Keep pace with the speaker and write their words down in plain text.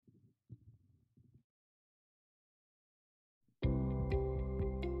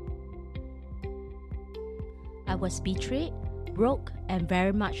I was betrayed, broke, and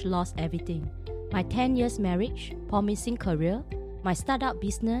very much lost everything. My 10 years marriage, promising career, my startup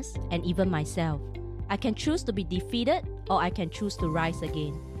business, and even myself. I can choose to be defeated or I can choose to rise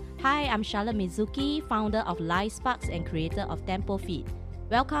again. Hi, I'm Charlotte Mizuki, founder of Life Sparks and creator of Tempo Feed.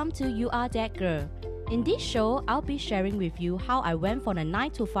 Welcome to You Are That Girl. In this show, I'll be sharing with you how I went from a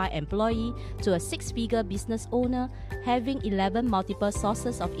 9-to-5 employee to a 6-figure business owner, having 11 multiple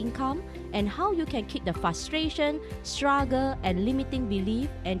sources of income, and how you can kick the frustration, struggle, and limiting belief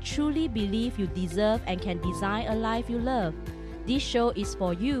and truly believe you deserve and can design a life you love. This show is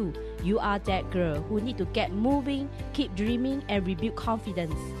for you. You are that girl who need to get moving, keep dreaming, and rebuild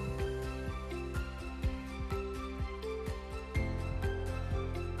confidence.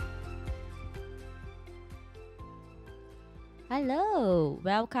 Hello,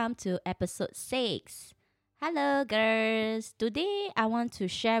 welcome to episode 6. Hello girls, today I want to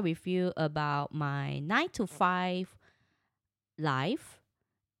share with you about my 9-to-5 life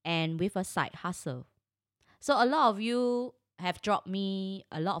and with a side hustle. So a lot of you have dropped me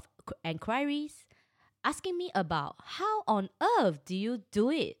a lot of inquiries asking me about how on earth do you do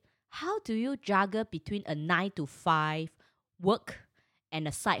it? How do you juggle between a 9-to-5 work and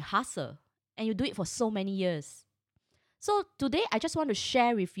a side hustle? And you do it for so many years. So today I just want to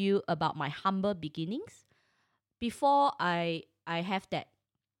share with you about my humble beginnings before I have that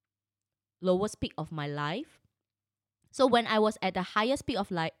lowest peak of my life. So when I was at the highest peak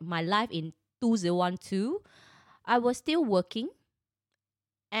of my life in 2012, I was still working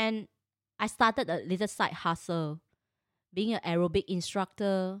and I started a little side hustle, being an aerobic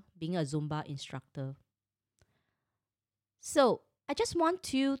instructor, being a Zumba instructor. So I just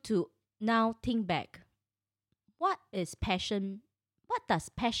want you to now think back. What is passion? What does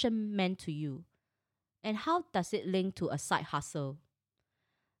passion mean to you? And how does it link to a side hustle?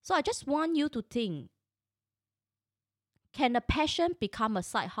 So I just want you to think, can a passion become a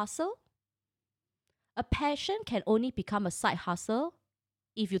side hustle? A passion can only become a side hustle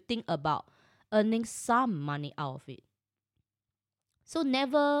if you think about earning some money out of it. So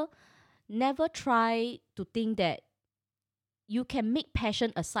never try to think that you can make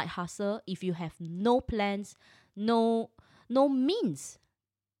passion a side hustle if you have no plans, no means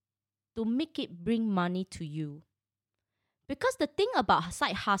to make it bring money to you. Because the thing about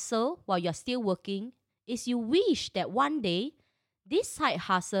side hustle while you're still working is you wish that one day this side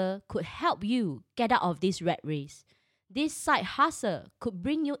hustle could help you get out of this rat race. This side hustle could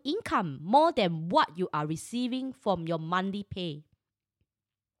bring you income more than what you are receiving from your monthly pay.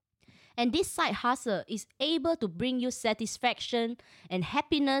 And this side hustle is able to bring you satisfaction and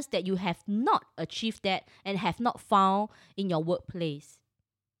happiness that you have not achieved that and have not found in your workplace.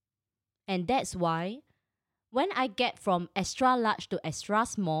 And that's why when I get from extra large to extra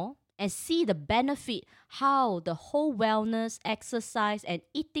small and see the benefit how the whole wellness, exercise, and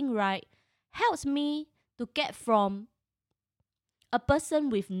eating right helps me to get from a person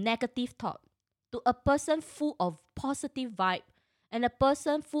with negative thought to a person full of positive vibe and a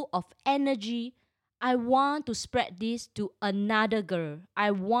person full of energy, I want to spread this to another girl.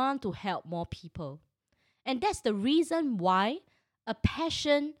 I want to help more people. And that's the reason why a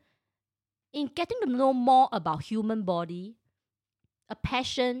passion in getting to know more about human body, a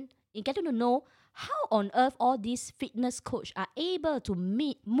passion in getting to know how on earth all these fitness coach are able to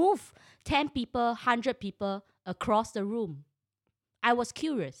move 10 people, 100 people across the room. I was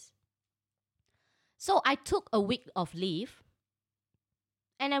curious. So I took a week of leave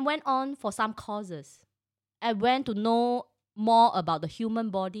and I went on for some courses. I went to know more about the human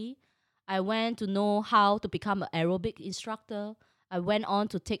body. I went to know how to become an aerobic instructor. I went on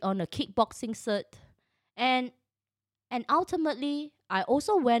to take on a kickboxing cert. And ultimately, I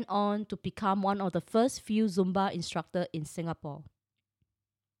also went on to become one of the first few Zumba instructors in Singapore.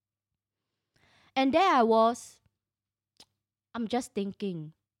 And there I was. I'm just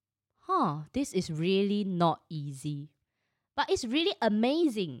thinking, this is really not easy. But it's really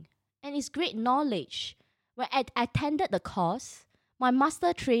amazing and it's great knowledge. When I attended the course, my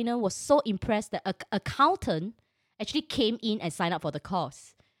master trainer was so impressed that an accountant actually came in and signed up for the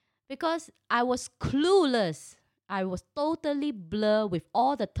course. Because I was clueless. I was totally blurred with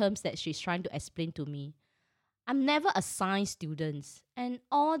all the terms that she's trying to explain to me. I'm never a science student, and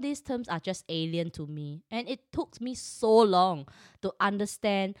all these terms are just alien to me. And it took me so long to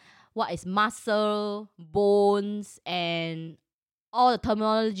understand what is muscle, bones, and all the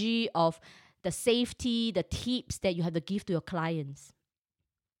terminology of the safety, the tips that you have to give to your clients.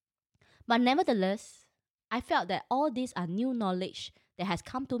 But nevertheless, I felt that all these are new knowledge that has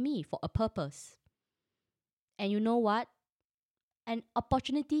come to me for a purpose. And you know what? An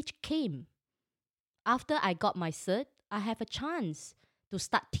opportunity came. after I got my cert, I have a chance to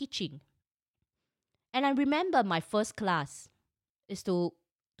start teaching. And I remember my first class is to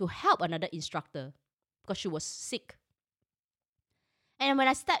help another instructor because she was sick. And when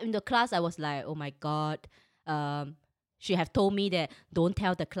I stepped into class, I was like, oh my God. She have told me that don't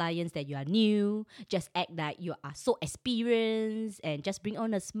tell the clients that you are new. Just act like you are so experienced and just bring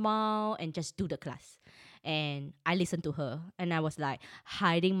on a smile and just do the class. And I listened to her and I was like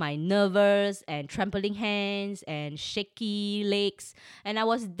hiding my nervous and trembling hands and shaky legs. And I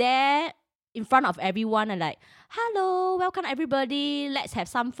was there in front of everyone and like, hello, welcome everybody. Let's have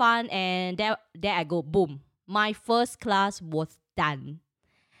some fun. And there I go. Boom. My first class was done.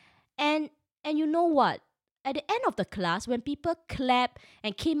 And you know what? At the end of the class, when people clapped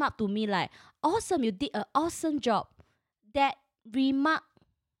and came up to me like, awesome, you did an awesome job. That remark,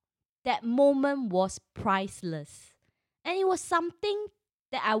 that moment was priceless. And it was something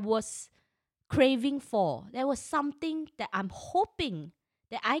that I was craving for. There was something that I'm hoping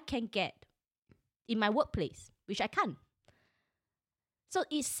that I can get in my workplace, which I can't. So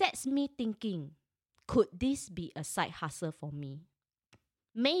it sets me thinking, could this be a side hustle for me?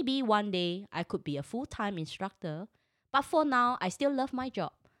 Maybe one day I could be a full-time instructor, but for now, I still love my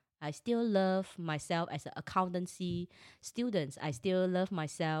job. I still love myself as an accountancy student. I still love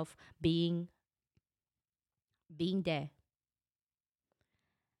myself being there.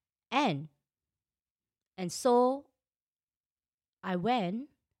 And so I went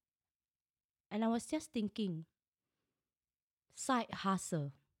and I was just thinking, side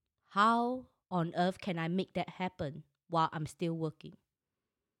hustle. How on earth can I make that happen while I'm still working?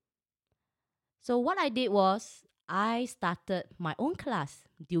 So what I did was I started my own class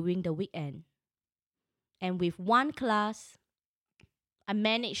during the weekend. And with one class, I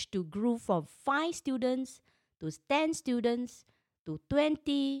managed to grow from 5 students to 10 students to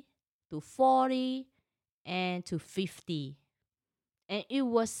 20 to 40 and to 50. And it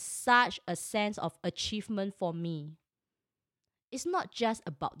was such a sense of achievement for me. It's not just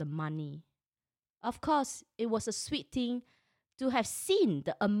about the money. Of course, it was a sweet thing to have seen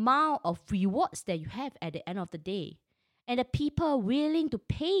the amount of rewards that you have at the end of the day and the people willing to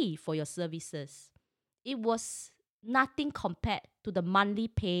pay for your services. It was nothing compared to the monthly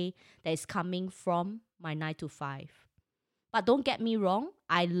pay that is coming from my 9 to 5. But don't get me wrong,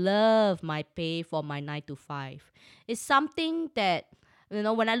 I love my pay for my 9 to 5. It's something that,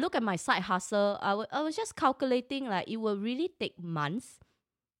 when I look at my side hustle, I was just calculating like it will really take months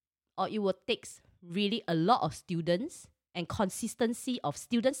or it will take really a lot of students and consistency of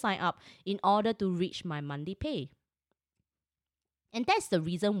student sign up in order to reach my monthly pay. And that's the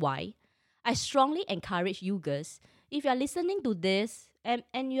reason why I strongly encourage you guys, if you're listening to this and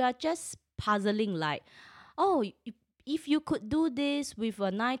you are just puzzling like, oh, if you could do this with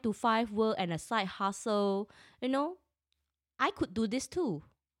a 9 to 5 work and a side hustle, I could do this too.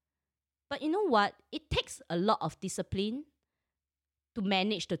 But you know what? It takes a lot of discipline to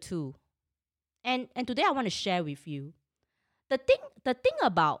manage the two. And today I want to share with you. The thing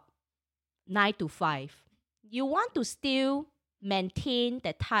about 9 to 5, you want to still maintain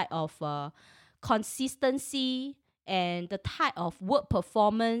that type of consistency and the type of work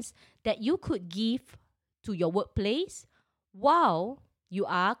performance that you could give to your workplace while you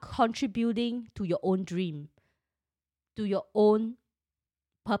are contributing to your own dream, to your own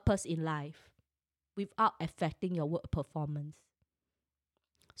purpose in life without affecting your work performance.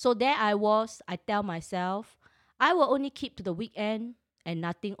 So there I tell myself, I will only keep to the weekend and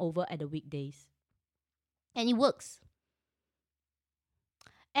nothing over at the weekdays. And it works.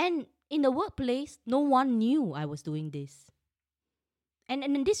 And in the workplace, no one knew I was doing this.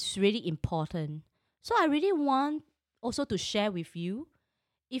 And this is really important. So I really want also to share with you,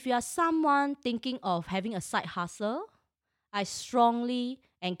 if you are someone thinking of having a side hustle, I strongly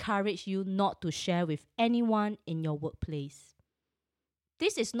encourage you not to share with anyone in your workplace.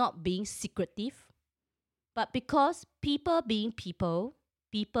 This is not being secretive, but because people being people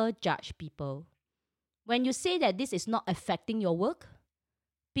judge people. When you say that this is not affecting your work,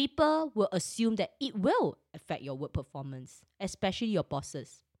 people will assume that it will affect your work performance, especially your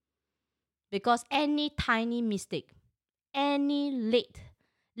bosses. Because any tiny mistake, any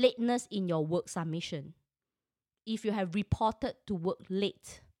lateness in your work submission, if you have reported to work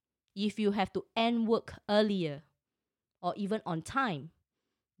late, if you have to end work earlier or even on time,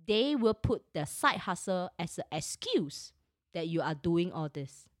 they will put the side hustle as an excuse that you are doing all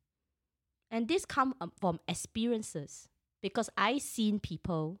this. And this comes from experiences, because I've seen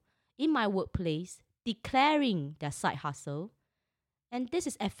people in my workplace declaring their side hustle, and this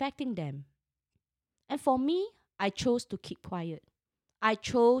is affecting them. And for me, I chose to keep quiet. I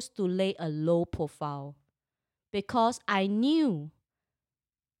chose to lay a low profile because I knew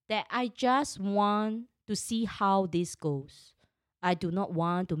that I just want to see how this goes. I do not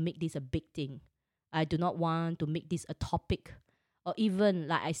want to make this a big thing. I do not want to make this a topic or even,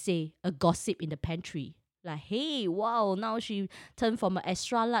 like I say, a gossip in the pantry. Like, hey, wow, now she turned from an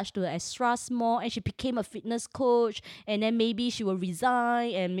extra large to an extra small and she became a fitness coach, and then maybe she will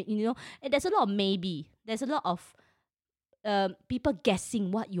resign, and and there's a lot of maybe. There's a lot of people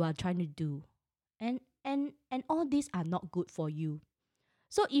guessing what you are trying to do. And all these are not good for you.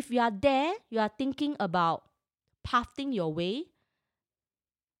 So if you are there, you are thinking about pathing your way,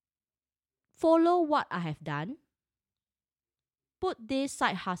 follow what I have done. Put this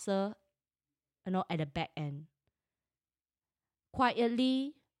side hustle, at the back end.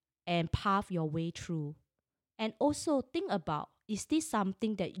 Quietly and path your way through. And also think about, is this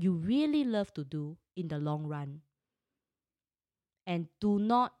something that you really love to do in the long run? And do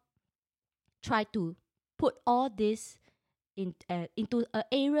not try to put all this into an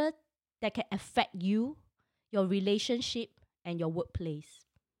area that can affect you, your relationship, and your workplace.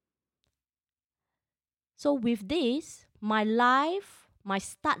 So with this, my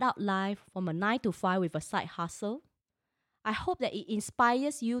startup life from a 9 to 5 with a side hustle, I hope that it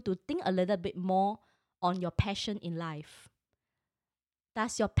inspires you to think a little bit more on your passion in life.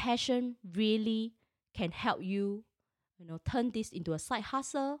 Does your passion really can help you, turn this into a side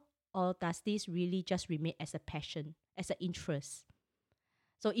hustle, or does this really just remain as a passion, as an interest?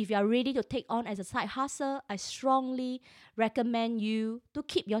 So if you are ready to take on as a side hustle, I strongly recommend you to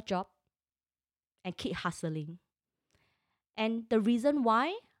keep your job and keep hustling. And the reason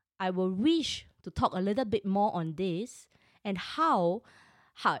why I will wish to talk a little bit more on this and how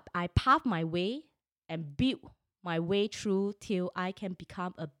I path my way and build my way through till I can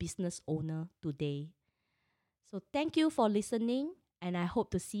become a business owner today. So thank you for listening, and I hope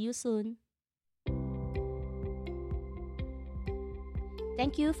to see you soon.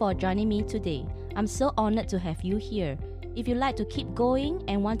 Thank you for joining me today. I'm so honored to have you here. If you'd like to keep going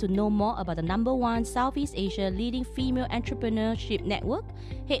and want to know more about the #1 Southeast Asia leading female entrepreneurship network,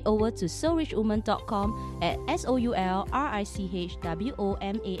 head over to soulrichwoman.com at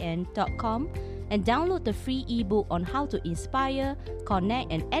soulrichwoman.com and download the free ebook on how to inspire,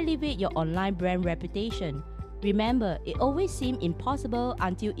 connect, and elevate your online brand reputation. Remember, it always seems impossible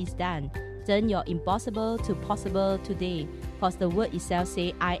until it's done. Turn your impossible to possible today, because the word itself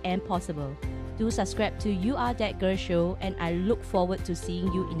says, I am possible. Do subscribe to You Are That Girl show, and I look forward to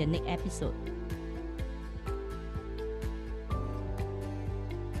seeing you in the next episode.